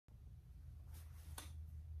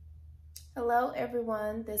Hello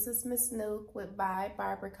everyone, this is Miss Nuke with By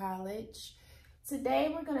Barber College. Today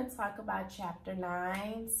we're going to talk about Chapter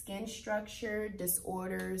 9, Skin Structure,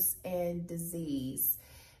 Disorders, and Disease.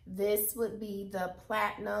 This would be the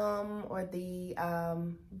platinum or the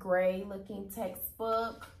gray looking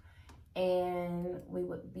textbook, and we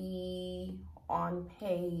would be on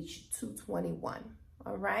page 221,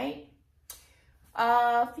 all right?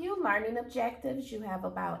 A few learning objectives. You have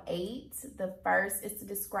about 8. The first is to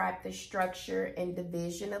describe the structure and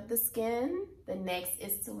division of the skin. The next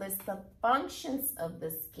is to list the functions of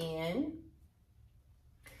the skin.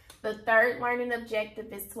 The third learning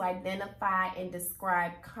objective is to identify and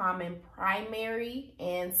describe common primary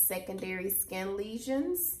and secondary skin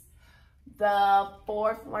lesions. The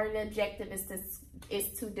fourth learning objective is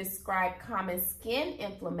to describe common skin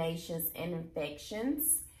inflammations and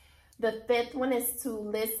infections. The fifth one is to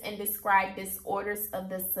list and describe disorders of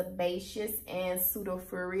the sebaceous and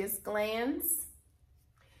pseudofurous glands.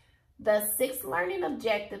 The sixth learning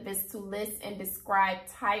objective is to list and describe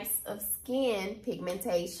types of skin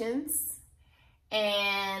pigmentations.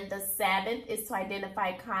 And the seventh is to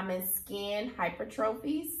identify common skin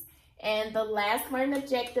hypertrophies. And the last learning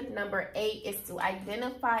objective, number 8, is to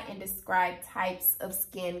identify and describe types of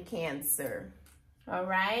skin cancer. All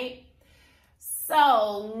right?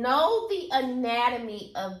 So, know the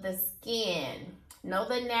anatomy of the skin. Know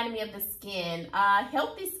the anatomy of the skin.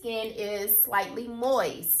 Healthy skin is slightly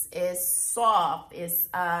moist, it's soft, it's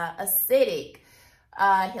acidic.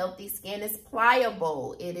 Healthy skin is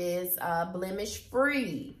pliable, it is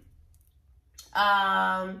blemish-free.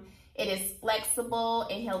 It is flexible,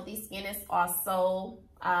 and healthy skin is also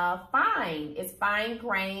fine. It's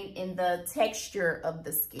fine-grained in the texture of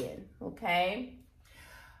the skin, okay?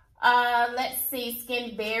 Let's see,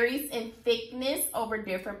 skin varies in thickness over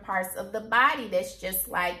different parts of the body. That's just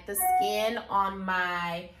like the skin on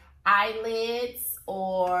my eyelids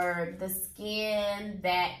or the skin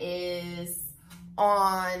that is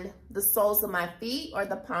on the soles of my feet or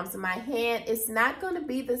the palms of my hand. It's not going to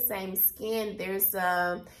be the same skin. There's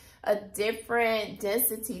a different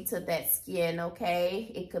density to that skin,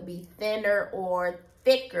 okay? It could be thinner or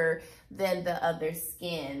thicker than the other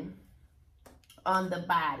skin on the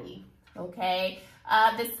body, okay?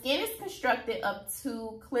 The skin is constructed of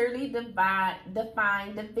 2 clearly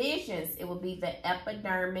defined divisions. It will be the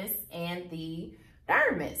epidermis and the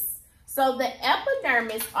dermis. So the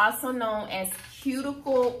epidermis, also known as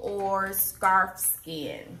cuticle or scarf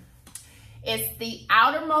skin, it's the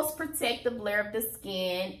outermost protective layer of the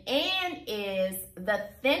skin and is the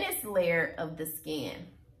thinnest layer of the skin.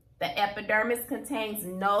 The epidermis contains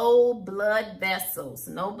no blood vessels,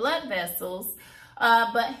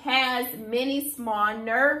 but has many small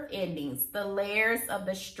nerve endings. The layers of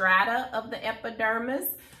the strata of the epidermis.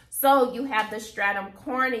 So you have the stratum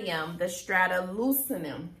corneum, the stratum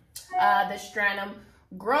lucidum, the stratum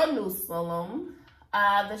granulosa,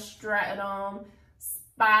 the stratum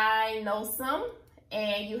spinosum,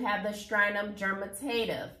 and you have the stratum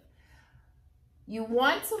germinative. You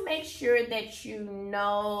want to make sure that you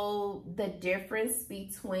know the difference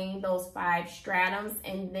between those 5 stratums.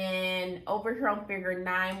 And then over here on figure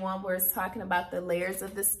 9.1, where it's talking about the layers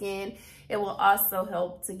of the skin, it will also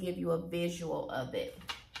help to give you a visual of it.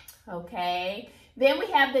 Okay. Then we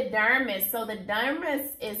have the dermis. So the dermis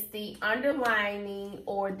is the underlining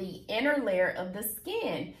or the inner layer of the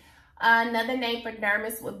skin. Another name for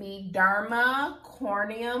dermis would be derma,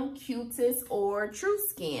 corneum, cutis, or true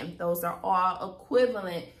skin. Those are all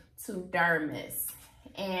equivalent to dermis.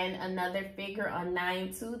 And another figure on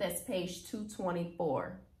 9.2, that's page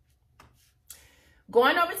 224.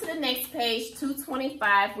 Going over to the next page,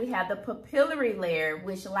 225, we have the papillary layer,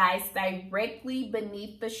 which lies directly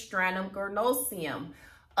beneath the stratum corneum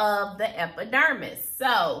of the epidermis.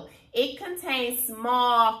 So it contains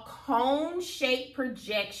small cone-shaped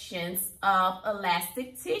projections of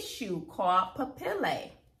elastic tissue called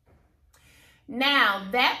papillae. Now,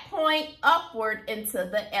 that point upward into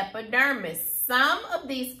the epidermis. Some of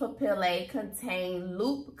these papillae contain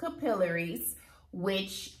loop capillaries,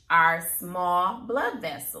 which are small blood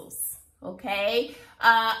vessels, okay?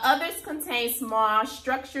 Others contain small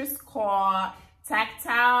structures called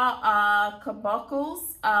tactile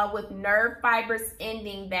carbuncles with nerve fibers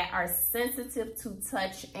ending that are sensitive to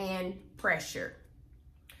touch and pressure.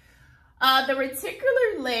 The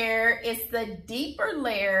reticular layer is the deeper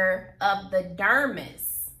layer of the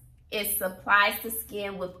dermis. It supplies the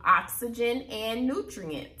skin with oxygen and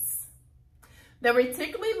nutrients. The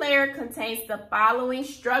reticular layer contains the following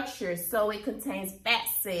structures. So it contains fat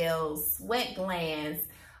cells, sweat glands,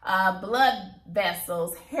 blood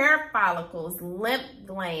vessels, hair follicles, lymph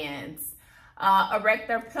glands,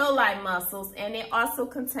 erector pili muscles, and it also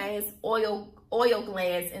contains oil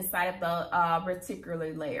glands inside of the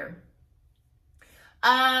reticular layer.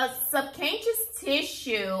 Subcutaneous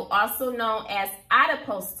tissue, also known as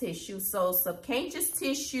adipose tissue. So subcutaneous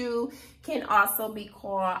tissue can also be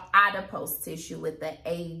called adipose tissue with the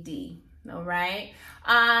AD. All right.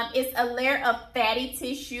 It's a layer of fatty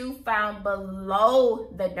tissue found below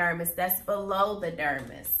the dermis. That's below the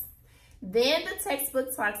dermis. Then the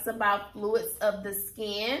textbook talks about fluids of the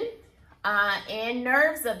skin and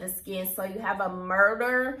nerves of the skin. So you have a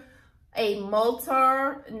motor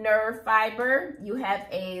nerve fiber, you have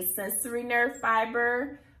a sensory nerve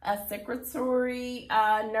fiber, a secretory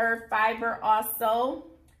nerve fiber also.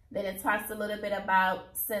 Then it talks a little bit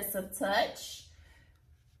about sense of touch.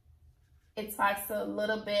 It talks a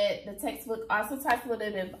little bit, the textbook also talks a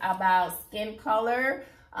little bit about skin color,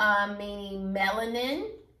 meaning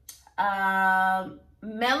melanin.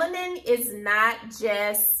 Melanin is not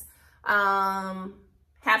just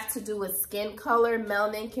have to do with skin color.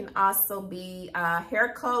 Melanin can also be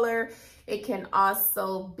hair color. It can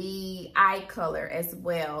also be eye color as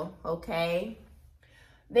well, okay?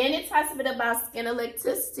 Then it talks a bit about skin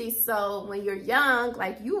elasticity. So when you're young,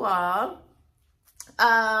 like you all,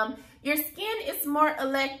 your skin is more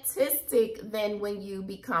elastic than when you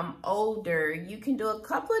become older. You can do a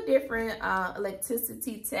couple of different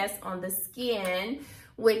elasticity tests on the skin,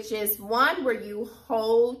 which is one where you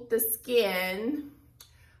hold the skin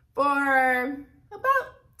for about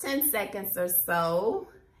 10 seconds or so.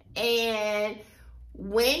 And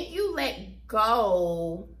when you let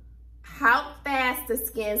go, how fast the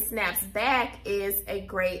skin snaps back is a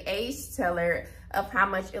great age teller of how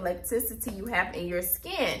much elasticity you have in your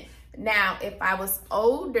skin. Now, if I was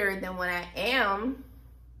older than what I am,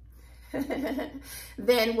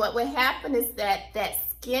 then what would happen is that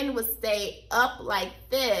skin would stay up like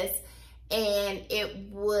this, and it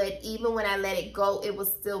would, even when I let it go, it would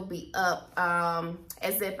still be up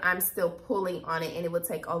as if I'm still pulling on it, and it would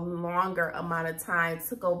take a longer amount of time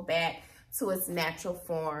to go back to its natural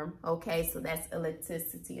form. Okay, so that's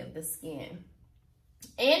elasticity of the skin.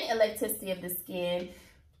 And elasticity of the skin,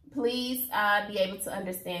 please be able to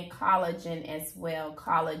understand collagen as well,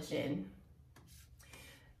 collagen.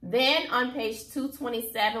 Then on page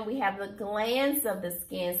 227, we have the glands of the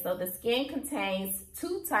skin. So the skin contains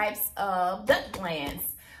two types of duct glands.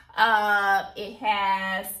 It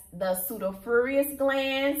has the pseudophorus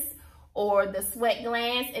glands or the sweat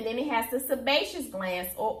glands, and then it has the sebaceous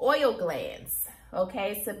glands or oil glands.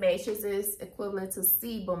 Okay, sebaceous is equivalent to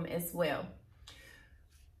sebum as well.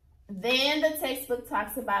 Then the textbook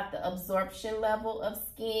talks about the absorption level of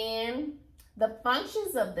skin, the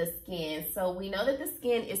functions of the skin. So we know that the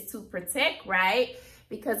skin is to protect, right?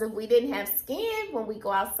 Because if we didn't have skin, when we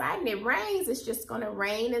go outside and it rains, it's just going to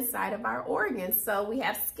rain inside of our organs. So we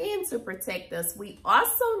have skin to protect us. We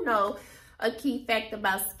also know a key fact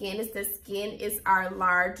about skin is that skin is our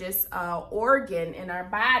largest organ in our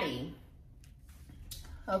body.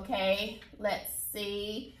 Okay, let's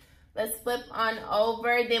see. Let's flip on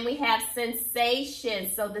over. Then we have sensation.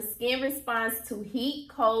 So the skin responds to heat,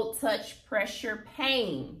 cold, touch, pressure,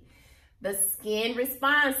 pain. The skin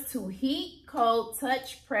responds to heat, cold,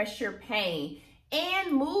 touch, pressure, pain,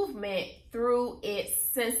 and movement through its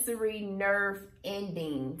sensory nerve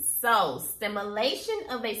endings. So stimulation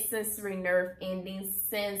of a sensory nerve ending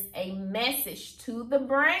sends a message to the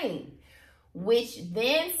brain, which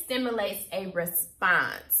then stimulates a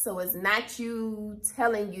response. So it's not you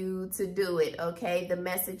telling you to do it, okay? The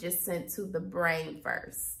message is sent to the brain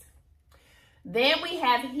first. Then we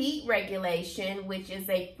have heat regulation, which is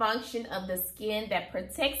a function of the skin that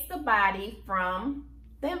protects the body from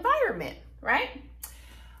the environment, right?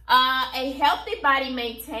 A healthy body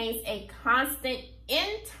maintains a constant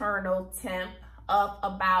internal temp of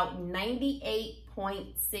about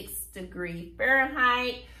 98.6 degrees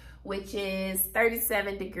Fahrenheit, which is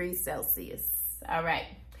 37 degrees Celsius. All right.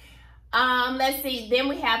 Let's see. Then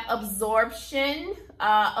we have absorption.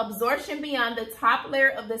 Absorption beyond the top layer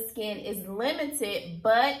of the skin is limited,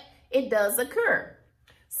 but it does occur.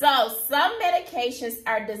 So some medications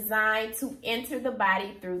are designed to enter the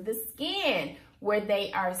body through the skin, where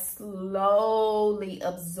they are slowly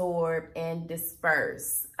absorbed and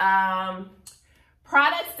dispersed.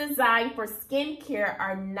 Products designed for skincare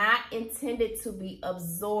are not intended to be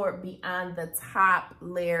absorbed beyond the top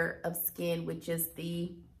layer of skin, which is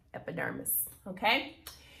the epidermis, okay?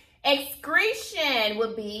 Excretion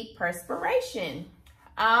would be perspiration.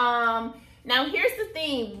 Now here's the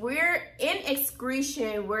thing, we're in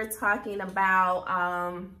excretion, we're talking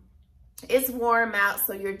about, it's warm out,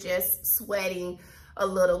 so you're just sweating a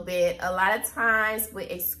little bit. A lot of times with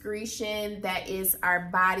excretion, that is our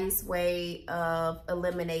body's way of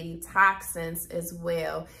eliminating toxins as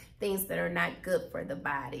well, things that are not good for the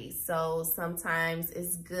body. So sometimes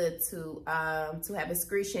it's good to have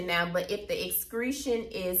excretion now, but if the excretion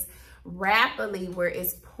is rapidly where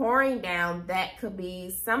it's pouring down, that could be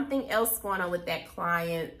something else going on with that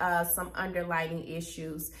client, some underlying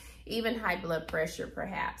issues, even high blood pressure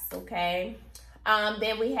perhaps, okay?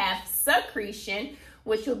 Then we have secretion,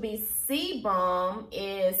 which will be sebum,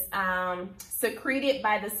 is secreted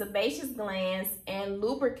by the sebaceous glands and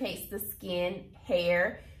lubricates the skin,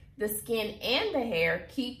 hair, the skin and the hair,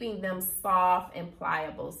 keeping them soft and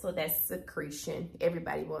pliable. So that's secretion.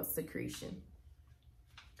 Everybody wants secretion.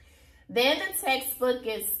 Then the textbook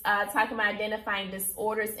is talking about identifying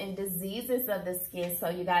disorders and diseases of the skin. So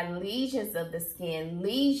you got lesions of the skin.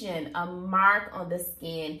 Lesion, a mark on the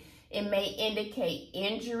skin. It may indicate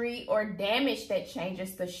injury or damage that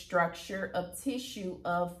changes the structure of tissue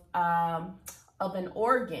of an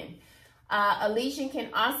organ. A lesion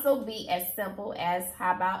can also be as simple as,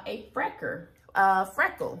 how about a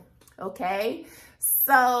freckle, okay?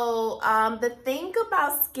 So the thing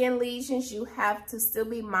about skin lesions, you have to still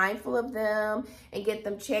be mindful of them and get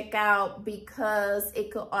them checked out, because it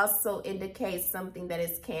could also indicate something that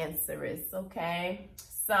is cancerous, okay?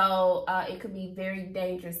 So it could be very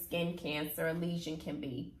dangerous skin cancer, a lesion can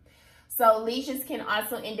be. So lesions can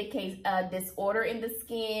also indicate a disorder in the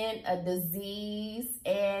skin, a disease,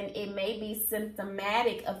 and it may be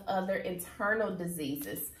symptomatic of other internal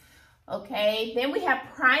diseases. Okay, then we have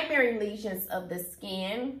primary lesions of the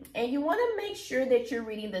skin, and you want to make sure that you're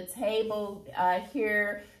reading the table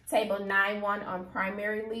here, table 9.1 on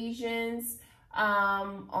primary lesions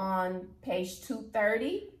on page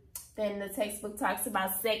 230. Then the textbook talks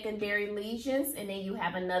about secondary lesions, and then you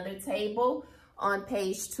have another table on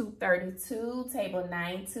page 232, table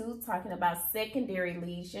 9.2, talking about secondary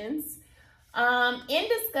lesions. In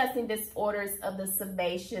discussing disorders of the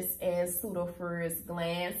sebaceous and pseudofurous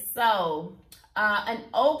glands, so an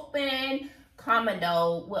open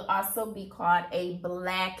comedoe will also be called a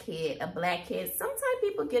blackhead. A blackhead, sometimes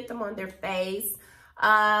people get them on their face,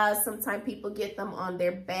 sometimes people get them on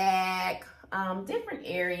their back, different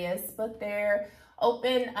areas, but their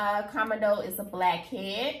open comedoe is a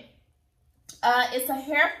blackhead. It's a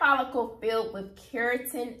hair follicle filled with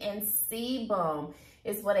keratin and sebum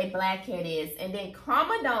is what a blackhead is. And then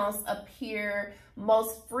comedones appear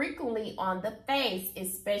most frequently on the face,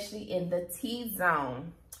 especially in the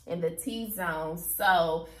T-zone.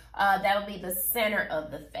 So that would be the center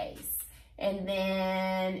of the face. And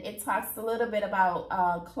then it talks a little bit about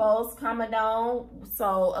closed comedone.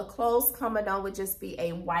 So a closed comedone would just be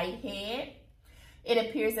a white head. It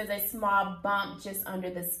appears as a small bump just under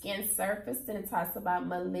the skin surface. Then it talks about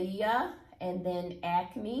melia and then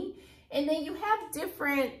acne. And then you have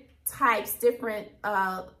different types, different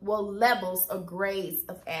levels or grades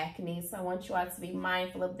of acne. So I want you all to be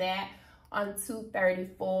mindful of that on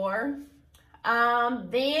 234.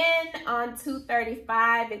 Then on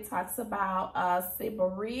 235, it talks about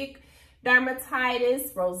seborrheic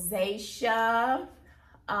dermatitis, rosacea,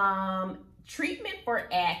 treatment for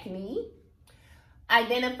acne,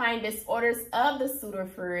 identifying disorders of the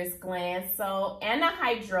pseudofurous glands. So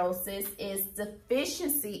anhidrosis is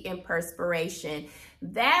deficiency in perspiration.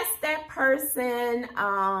 That's that person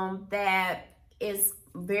that is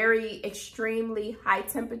very extremely high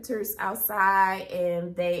temperatures outside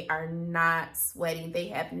and they are not sweating. They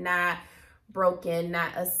have not broken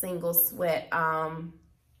not a single sweat on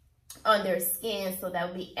their skin. So that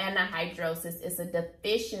would be anhidrosis. It's a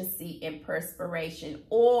deficiency in perspiration,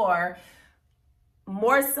 or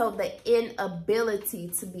more so the inability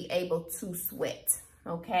to be able to sweat,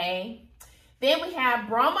 okay? Then we have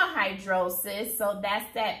bromohydrosis. So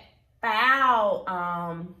that's that foul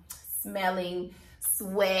smelling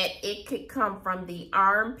sweat. It could come from the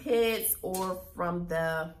armpits or from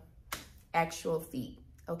the actual feet,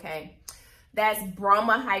 okay? That's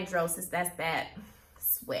bromohydrosis. That's that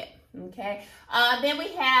sweat, okay? Then we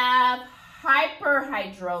have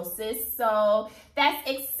hyperhidrosis. So that's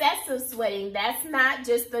excessive sweating. That's not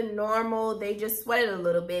just the normal, they just sweated a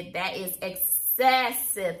little bit. That is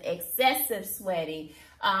excessive sweating.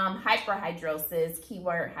 Hyperhidrosis,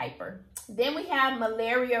 keyword hyper. Then we have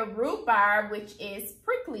malaria rubra, which is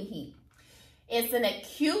prickly heat. It's an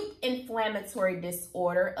acute inflammatory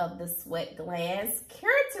disorder of the sweat glands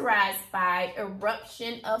characterized by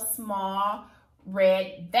eruption of small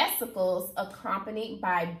red vesicles accompanied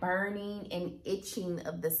by burning and itching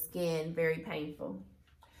of the skin. Very painful.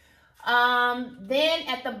 Then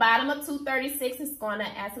at the bottom of 236, it's going to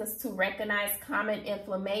ask us to recognize common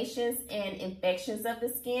inflammations and infections of the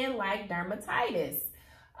skin like dermatitis,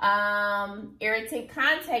 irritant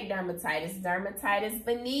contact dermatitis, dermatitis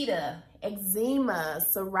veneta, eczema,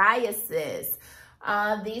 psoriasis.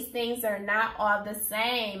 These things are not all the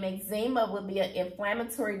same. Eczema would be an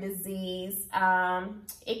inflammatory disease.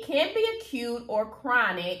 It can be acute or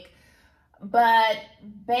chronic, but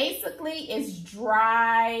basically it's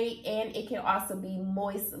dry and it can also be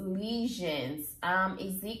moist lesions.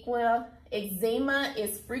 Eczema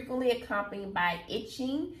is frequently accompanied by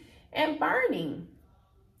itching and burning.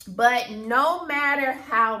 But no matter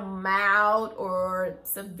how mild or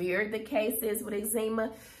severe the case is with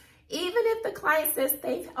eczema, even if the client says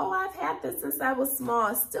I've had this since I was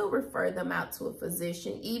small, still refer them out to a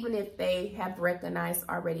physician, even if they have recognized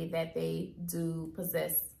already that they do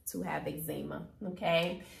possess to have eczema,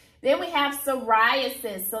 okay? Then we have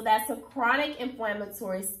psoriasis. So that's a chronic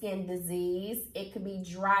inflammatory skin disease. It could be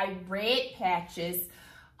dry red patches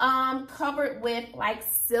covered with like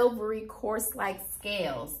silvery coarse-like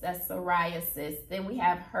scales. That's psoriasis. Then we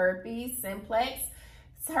have herpes simplex.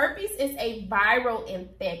 Herpes is a viral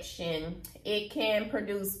infection. It can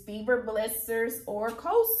produce fever blisters or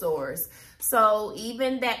cold sores. So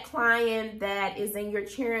even that client that is in your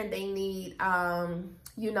chair and they need,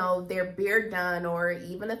 you know, their beard done or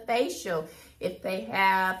even a facial, if they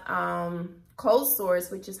have cold sores,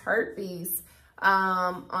 which is herpes,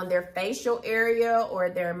 on their facial area or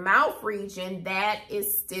their mouth region, that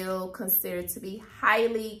is still considered to be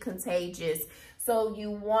highly contagious. So you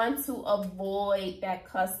want to avoid that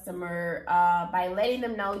customer by letting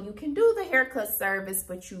them know you can do the haircut service,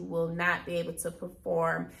 but you will not be able to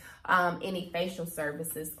perform any facial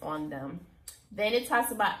services on them. Then it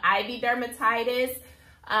talks about IV dermatitis.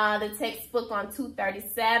 The textbook on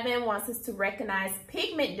 237 wants us to recognize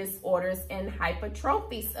pigment disorders and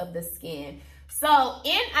hypertrophies of the skin. So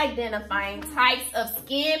in identifying types of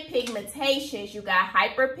skin pigmentations, you got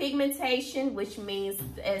hyperpigmentation, which means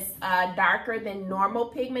it's darker than normal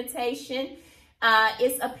pigmentation.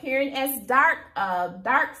 It's appearing as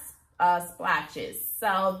dark splotches.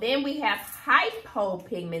 So then we have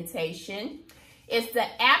hypopigmentation. It's the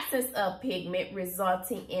absence of pigment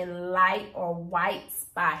resulting in light or white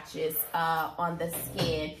spotches on the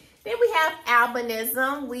skin. Then we have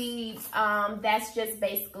albinism. That's just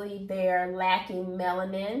basically they're lacking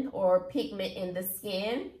melanin or pigment in the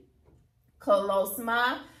skin.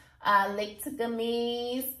 Colosma,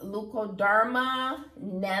 lichtensteins, leukoderma,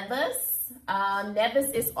 nevus.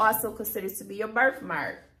 Nevus is also considered to be a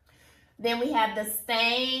birthmark. Then we have the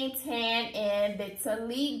stain, tan, and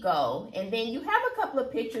vitiligo. And then you have a couple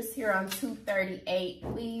of pictures here on 238.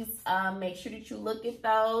 Please make sure that you look at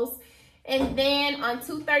those. And then on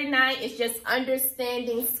 239, it's just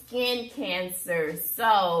understanding skin cancer.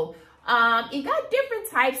 So you got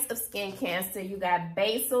different types of skin cancer. You got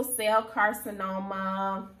basal cell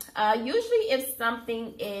carcinoma. Usually if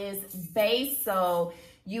something is basal,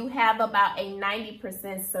 you have about a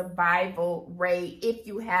 90% survival rate if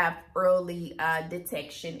you have early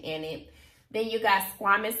detection in it. Then you got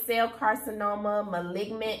squamous cell carcinoma,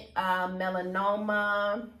 malignant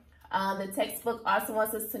melanoma. The textbook also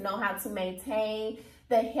wants us to know how to maintain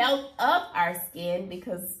the health of our skin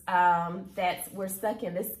because we're stuck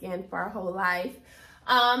in the skin for our whole life.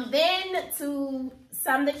 Then to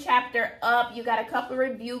sum the chapter up, you got a couple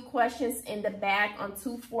review questions in the back on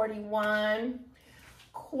 241.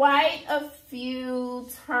 Quite a few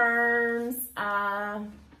terms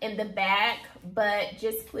in the back, but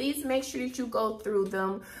just please make sure that you go through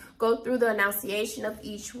them, go through the enunciation of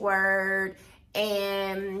each word,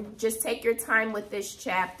 and just take your time with this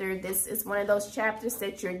chapter. This is one of those chapters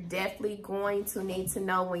that you're definitely going to need to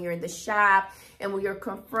know when you're in the shop and when you're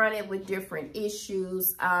confronted with different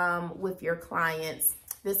issues with your clients.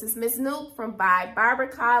 This is Ms. Noop from By Barber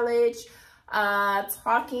College,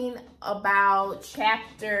 talking about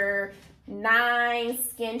chapter 9,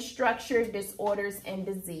 skin structure, disorders, and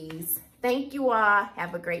disease. Thank you all.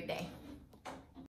 Have a great day.